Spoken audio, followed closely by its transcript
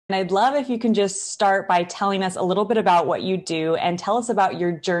And I'd love if you can just start by telling us a little bit about what you do and tell us about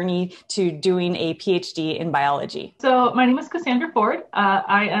your journey to doing a PhD in biology. So my name is Kassandra Ford.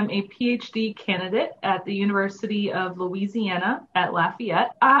 I am a PhD candidate at the University of Louisiana at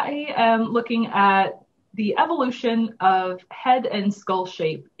Lafayette. I am looking at the evolution of head and skull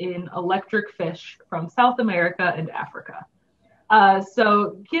shape in electric fish from South America and Africa.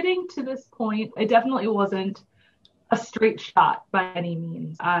 So getting to this point, it definitely wasn't a straight shot by any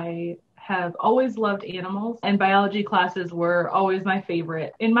means. I have always loved animals, and biology classes were always my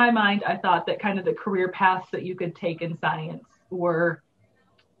favorite. In my mind, I thought that kind of the career paths that you could take in science were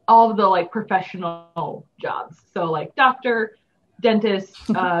all of the like professional jobs. So like doctor, dentist,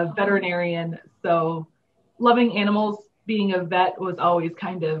 veterinarian. So loving animals, being a vet was always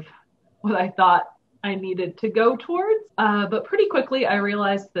kind of what I thought I needed to go towards. But pretty quickly, I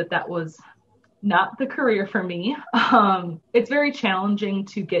realized that that was not the career for me. It's very challenging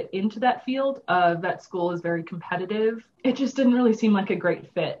to get into that field. Vet school is very competitive. It just didn't really seem like a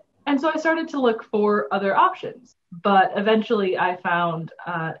great fit. And so I started to look for other options. But eventually I found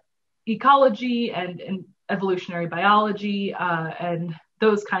ecology and evolutionary biology and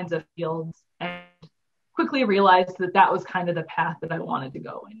those kinds of fields, and quickly realized that that was kind of the path that I wanted to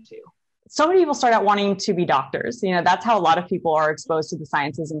go into. So many people start out wanting to be doctors. That's how a lot of people are exposed to the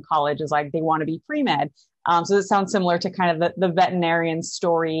sciences in college, is like they want to be pre-med. So it sounds similar to kind of the veterinarian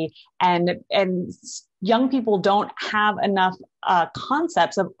story, and young people don't have enough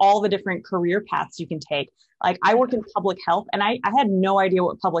concepts of all the different career paths you can take. Like I work in public health, and I had no idea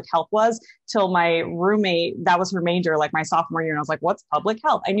what public health was till my roommate, that was her major, like my sophomore year. And I was like, what's public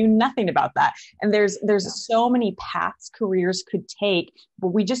health? I knew nothing about that. And there's so many paths careers could take,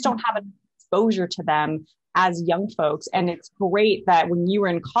 but we just don't have exposure to them as young folks. And it's great that when you were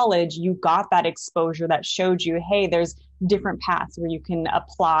in college, you got that exposure that showed you, hey, there's different paths where you can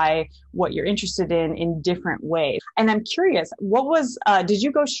apply what you're interested in different ways. And I'm curious, did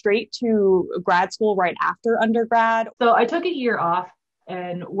you go straight to grad school right after undergrad? So I took a year off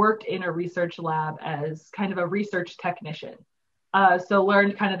and worked in a research lab as kind of a research technician. So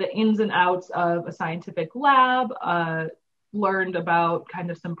learned kind of the ins and outs of a scientific lab, learned about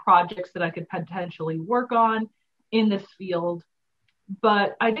kind of some projects that I could potentially work on in this field.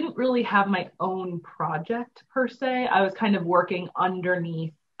 But I didn't really have my own project per se. I was kind of working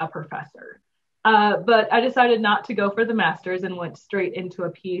underneath a professor. But I decided not to go for the master's and went straight into a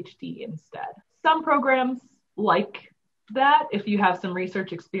PhD instead. Some programs like that if you have some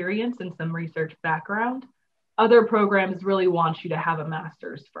research experience and some research background. Other programs really want you to have a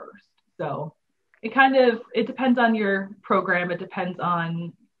master's first. So it depends on your program. It depends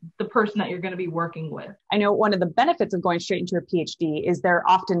on the person that you're going to be working with. I know one of the benefits of going straight into a PhD is they're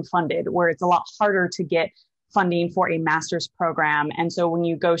often funded, where it's a lot harder to get funding for a master's program. And so when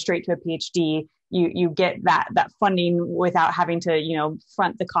you go straight to a PhD, you get that funding without having to,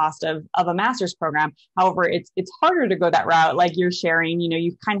 front the cost of a master's program. However, it's harder to go that route. Like you're sharing,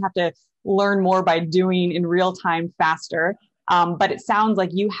 you kind of have to learn more by doing in real time faster. But it sounds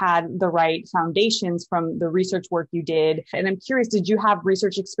like you had the right foundations from the research work you did. And I'm curious, did you have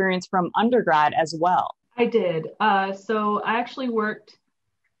research experience from undergrad as well? I did. So I actually worked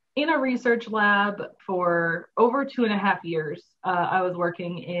in a research lab for over 2.5 years. I was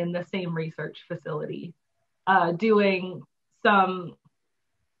working in the same research facility, doing some,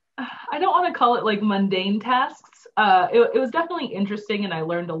 I don't want to call it like mundane tasks. It was definitely interesting and I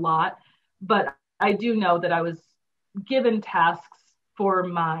learned a lot, but I do know that I was given tasks for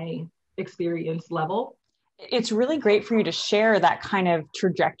my experience level. It's really great for you to share that kind of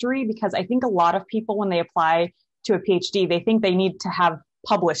trajectory, because I think a lot of people, when they apply to a PhD, they think they need to have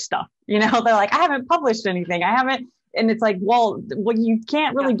published stuff. They're like, I haven't published anything. I haven't. And it's like, well, you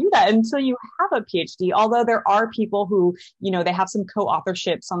can't really do that until you have a PhD. Although there are people who, they have some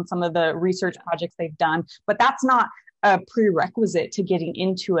co-authorships on some of the research projects they've done, but that's not a prerequisite to getting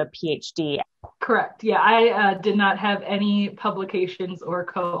into a PhD. Correct. Yeah, I did not have any publications or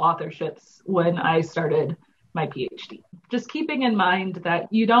co-authorships when I started my PhD. Just keeping in mind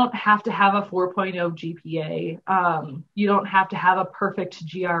that you don't have to have a 4.0 GPA. You don't have to have a perfect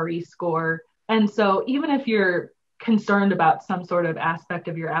GRE score. And so even if you're concerned about some sort of aspect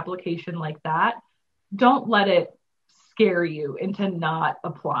of your application like that, don't let it scare you into not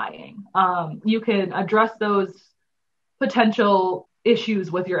applying. You can address those potential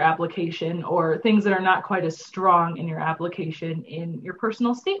issues with your application or things that are not quite as strong in your application in your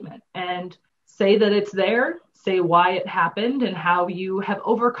personal statement. And say that it's there, say why it happened, and how you have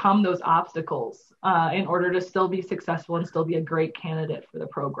overcome those obstacles in order to still be successful and still be a great candidate for the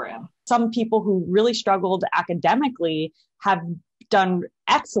program. Some people who really struggled academically have done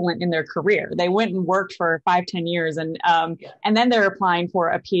excellent in their career. They went and worked for 5-10 years and then they're applying for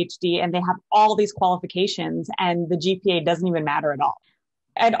a PhD and they have all these qualifications and the GPA doesn't even matter at all.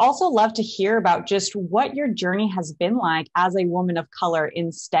 I'd also love to hear about just what your journey has been like as a woman of color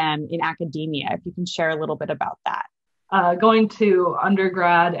in STEM, in academia, if you can share a little bit about that. Going to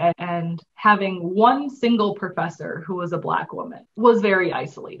undergrad and having one single professor who was a Black woman was very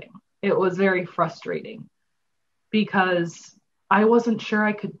isolating. It was very frustrating because I wasn't sure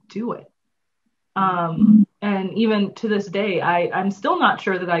I could do it. And even to this day, I'm still not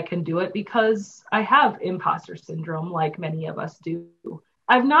sure that I can do it because I have imposter syndrome like many of us do.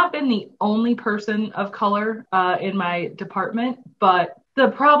 I've not been the only person of color in my department, but the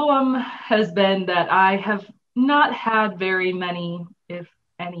problem has been that I have not had very many, if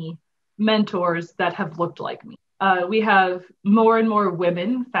any, mentors that have looked like me. We have more and more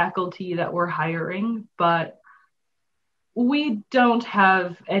women faculty that we're hiring, but we don't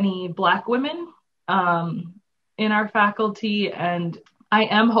have any Black women in our faculty, and I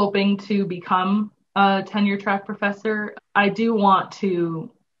am hoping to become a tenure track professor. I do want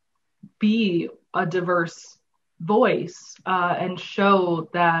to be a diverse voice and show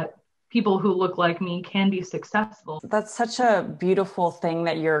that people who look like me can be successful. That's such a beautiful thing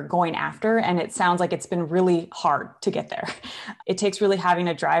that you're going after. And it sounds like it's been really hard to get there. It takes really having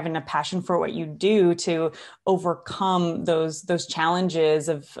a drive and a passion for what you do to overcome those challenges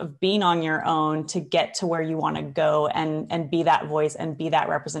of being on your own to get to where you want to go and be that voice and be that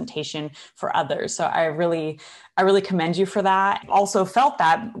representation for others. So I really commend you for that. Also felt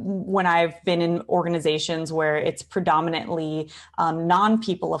that when I've been in organizations where it's predominantly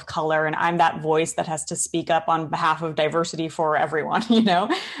non-people of color, and I'm that voice that has to speak up on behalf of diversity for everyone,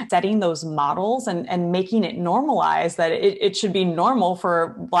 setting those models and making it normalized that it should be normal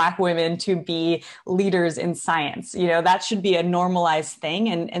for Black women to be leaders in science. That should be a normalized thing.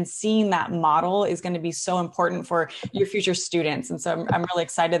 And seeing that model is going to be so important for your future students. And so I'm really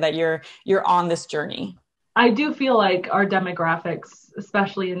excited that you're on this journey. I do feel like our demographics,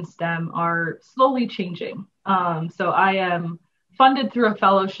 especially in STEM, are slowly changing. So I am funded through a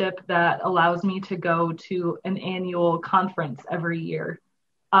fellowship that allows me to go to an annual conference every year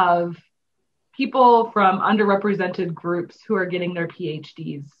of people from underrepresented groups who are getting their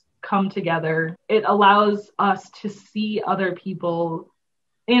PhDs come together. It allows us to see other people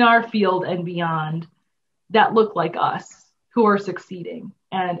in our field and beyond that look like us who are succeeding.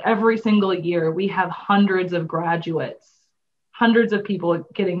 And every single year we have hundreds of graduates, hundreds of people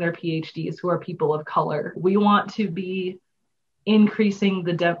getting their PhDs who are people of color. We want to be increasing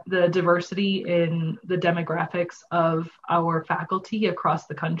the diversity in the demographics of our faculty across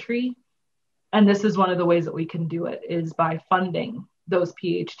the country. And this is one of the ways that we can do it is by funding those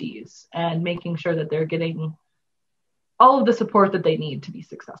PhDs and making sure that they're getting all of the support that they need to be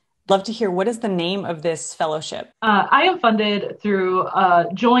successful. Love to hear, what is the name of this fellowship? I am funded through a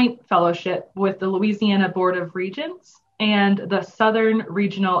joint fellowship with the Louisiana Board of Regents and the Southern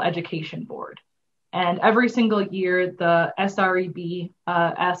Regional Education Board. And every single year, the SREB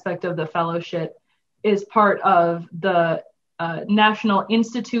aspect of the fellowship is part of the National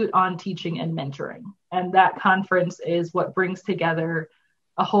Institute on Teaching and Mentoring. And that conference is what brings together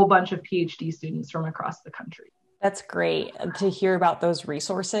a whole bunch of PhD students from across the country. That's great to hear about those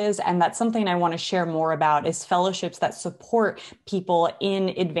resources. And that's something I want to share more about is fellowships that support people in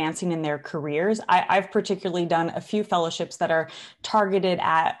advancing in their careers. I've particularly done a few fellowships that are targeted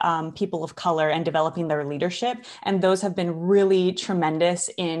at people of color and developing their leadership. And those have been really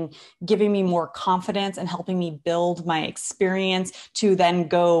tremendous in giving me more confidence and helping me build my experience to then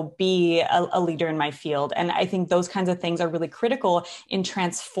go be a leader in my field. And I think those kinds of things are really critical in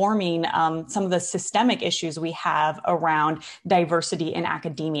transforming some of the systemic issues we have around diversity in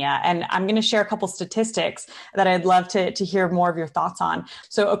academia. And I'm going to share a couple statistics that I'd love to hear more of your thoughts on.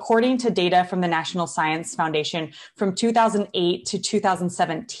 So according to data from the National Science Foundation, from 2008 to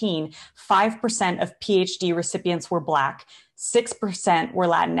 2017, 5% of PhD recipients were Black, 6% were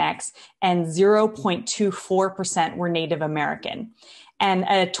Latinx, and 0.24% were Native American. And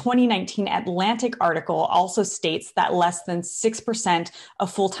a 2019 Atlantic article also states that less than 6%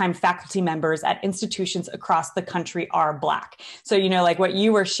 of full-time faculty members at institutions across the country are Black. So, like what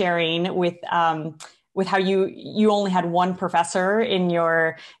you were sharing with with how you only had one professor in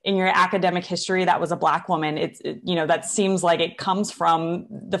your academic history that was a Black woman. That seems like it comes from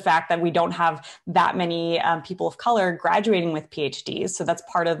the fact that we don't have that many people of color graduating with PhDs. So that's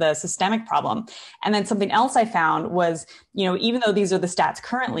part of the systemic problem. And then something else I found was, even though these are the stats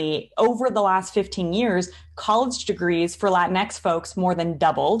currently, over the last 15 years, college degrees for Latinx folks more than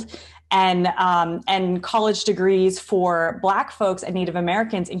doubled. And college degrees for Black folks and Native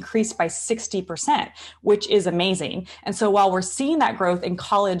Americans increased by 60%, which is amazing. And so while we're seeing that growth in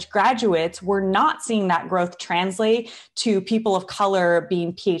college graduates, we're not seeing that growth translate to people of color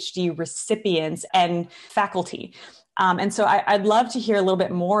being PhD recipients and faculty. And so I'd love to hear a little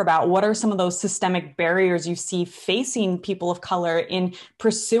bit more about what are some of those systemic barriers you see facing people of color in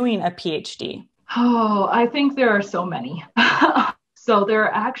pursuing a PhD? Oh, I think there are so many. So there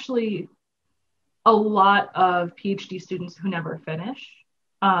are actually a lot of PhD students who never finish.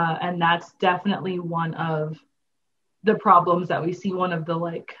 And that's definitely one of the problems that we see, one of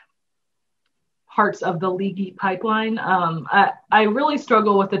the parts of the Leaky Pipeline. I really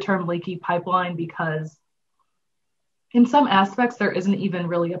struggle with the term Leaky Pipeline because in some aspects, there isn't even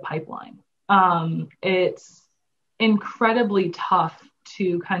really a pipeline. It's incredibly tough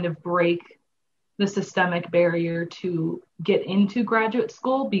to kind of break the systemic barrier to get into graduate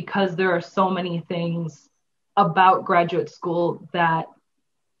school because there are so many things about graduate school that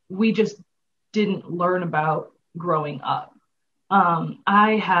we just didn't learn about growing up.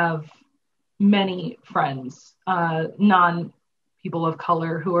 I have many friends, non-people of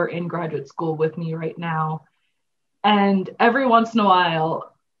color, who are in graduate school with me right now. And every once in a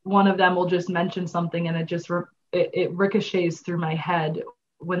while, one of them will just mention something and it ricochets through my head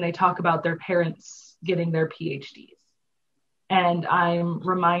when they talk about their parents getting their PhDs. And I'm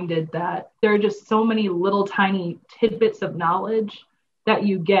reminded that there are just so many little tiny tidbits of knowledge that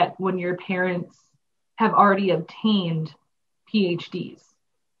you get when your parents have already obtained PhDs.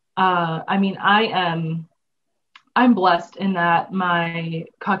 I'm blessed in that my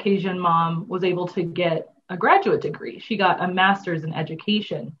Caucasian mom was able to get a graduate degree. She got a master's in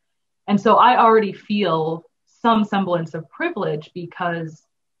education. And so I already feel some semblance of privilege because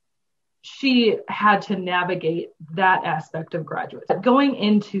she had to navigate that aspect of graduate. Going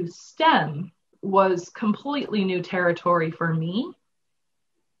into STEM was completely new territory for me.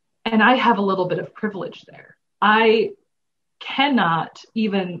 And I have a little bit of privilege there. I cannot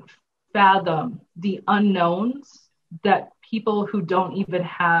even fathom the unknowns that people who don't even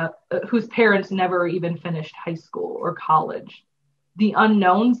have, whose parents never even finished high school or college, the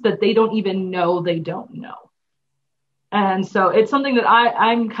unknowns that they don't even know they don't know. And so it's something that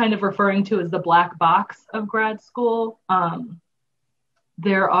I'm kind of referring to as the black box of grad school.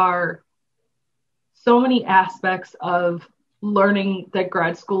 There are so many aspects of learning that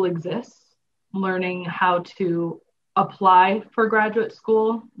grad school exists, learning how to apply for graduate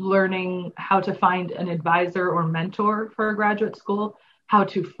school, learning how to find an advisor or mentor for a graduate school, how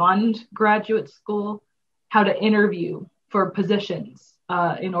to fund graduate school, how to interview for positions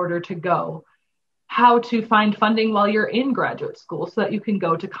in order to go, how to find funding while you're in graduate school so that you can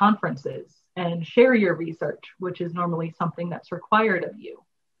go to conferences and share your research, which is normally something that's required of you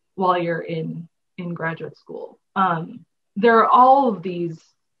while you're in graduate school. There are all of these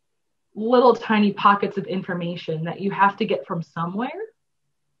little tiny pockets of information that you have to get from somewhere.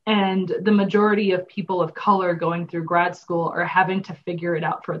 And the majority of people of color going through grad school are having to figure it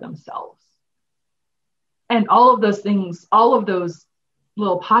out for themselves. And all of those things, all of those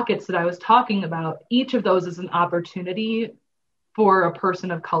little pockets that I was talking about, each of those is an opportunity for a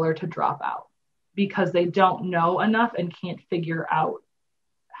person of color to drop out because they don't know enough and can't figure out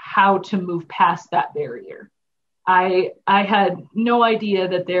how to move past that barrier. I had no idea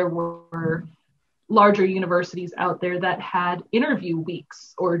that there were larger universities out there that had interview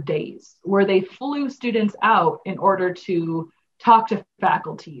weeks or days where they flew students out in order to talk to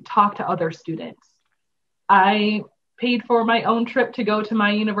faculty, talk to other students. I paid for my own trip to go to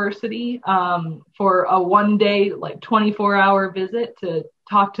my university for a one-day, 24-hour visit to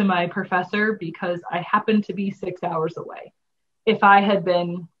talk to my professor because I happened to be 6 hours away. If I had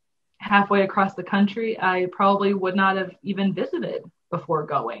been halfway across the country, I probably would not have even visited before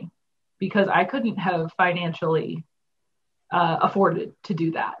going because I couldn't have financially afforded to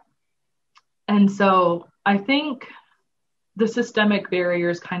do that. And so I think the systemic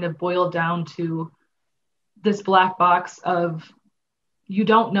barriers kind of boil down to this black box of you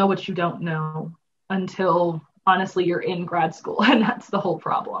don't know what you don't know until honestly you're in grad school, and that's the whole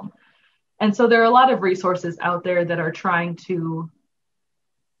problem. And so there are a lot of resources out there that are trying to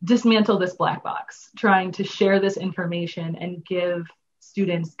dismantle this black box, trying to share this information and give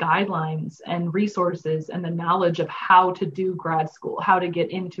students guidelines and resources and the knowledge of how to do grad school, how to get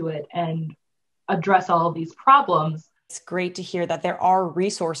into it and address all of these problems. It's great to hear that there are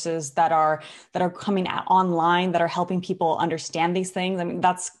resources that are coming out online that are helping people understand these things. I mean,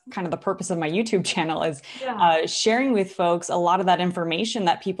 that's kind of the purpose of my YouTube channel is sharing with folks a lot of that information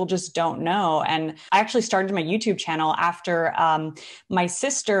that people just don't know. And I actually started my YouTube channel after my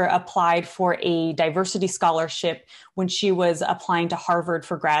sister applied for a diversity scholarship when she was applying to Harvard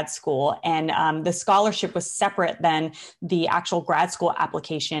for grad school. And the scholarship was separate than the actual grad school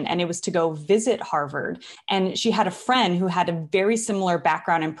application. And it was to go visit Harvard. And she had a friend who had a very similar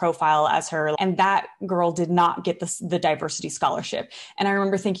background and profile as her. And that girl did not get the diversity scholarship. And I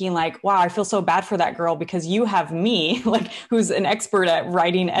remember thinking like, wow, I feel so bad for that girl because you have me, like who's an expert at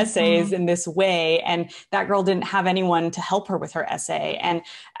writing essays in this way. And that girl didn't have anyone to help her with her essay. And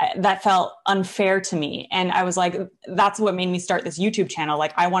that felt unfair to me. And I was like, that's what made me start this YouTube channel.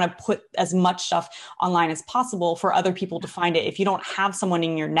 Like I want to put as much stuff online as possible for other people to find it. If you don't have someone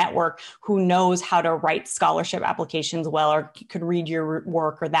in your network who knows how to write scholarship applications well, or could read your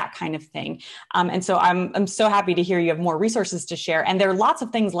work or that kind of thing. And so I'm so happy to hear you have more resources to share. And there are lots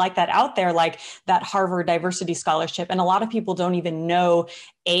of things like that out there, like that Harvard Diversity Scholarship. And a lot of people don't even know,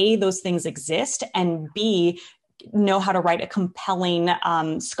 A, those things exist, and B, know how to write a compelling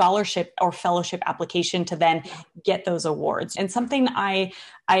scholarship or fellowship application to then get those awards. And something I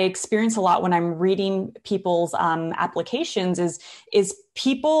experience a lot when I'm reading people's applications is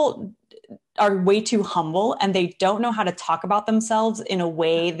people are way too humble and they don't know how to talk about themselves in a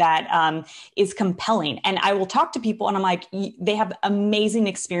way that is compelling. And I will talk to people and I'm like, they have amazing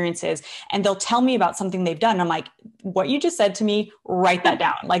experiences and they'll tell me about something they've done. And I'm like, what you just said to me, write that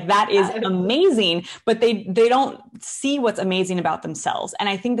down. Like that is amazing, but they don't see what's amazing about themselves. And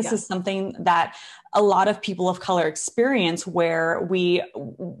I think this is something that a lot of people of color experience where we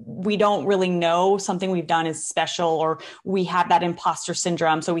don't really know something we've done is special, or we have that imposter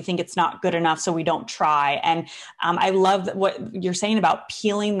syndrome. So we think it's not good enough. So we don't try. And I love what you're saying about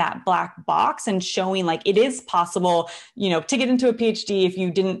peeling that black box and showing like it is possible, to get into a PhD if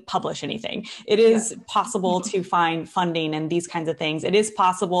you didn't publish anything. It is possible to find funding and these kinds of things. It is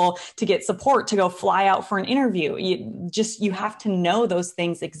possible to get support to go fly out for an interview. You have to know those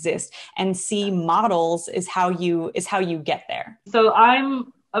things exist and see models is how you get there. So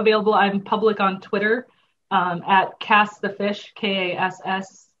I'm available. I'm public on Twitter at Cass the Fish,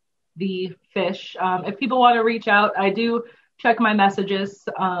 Kass the Fish. If people want to reach out, I do check my messages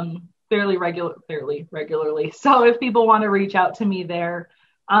fairly regularly. So if people want to reach out to me there,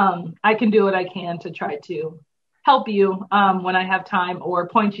 I can do what I can to try to help you when I have time, or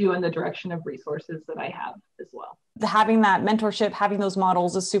point you in the direction of resources that I have as well. Having that mentorship, having those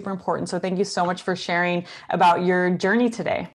models is super important. So thank you so much for sharing about your journey today.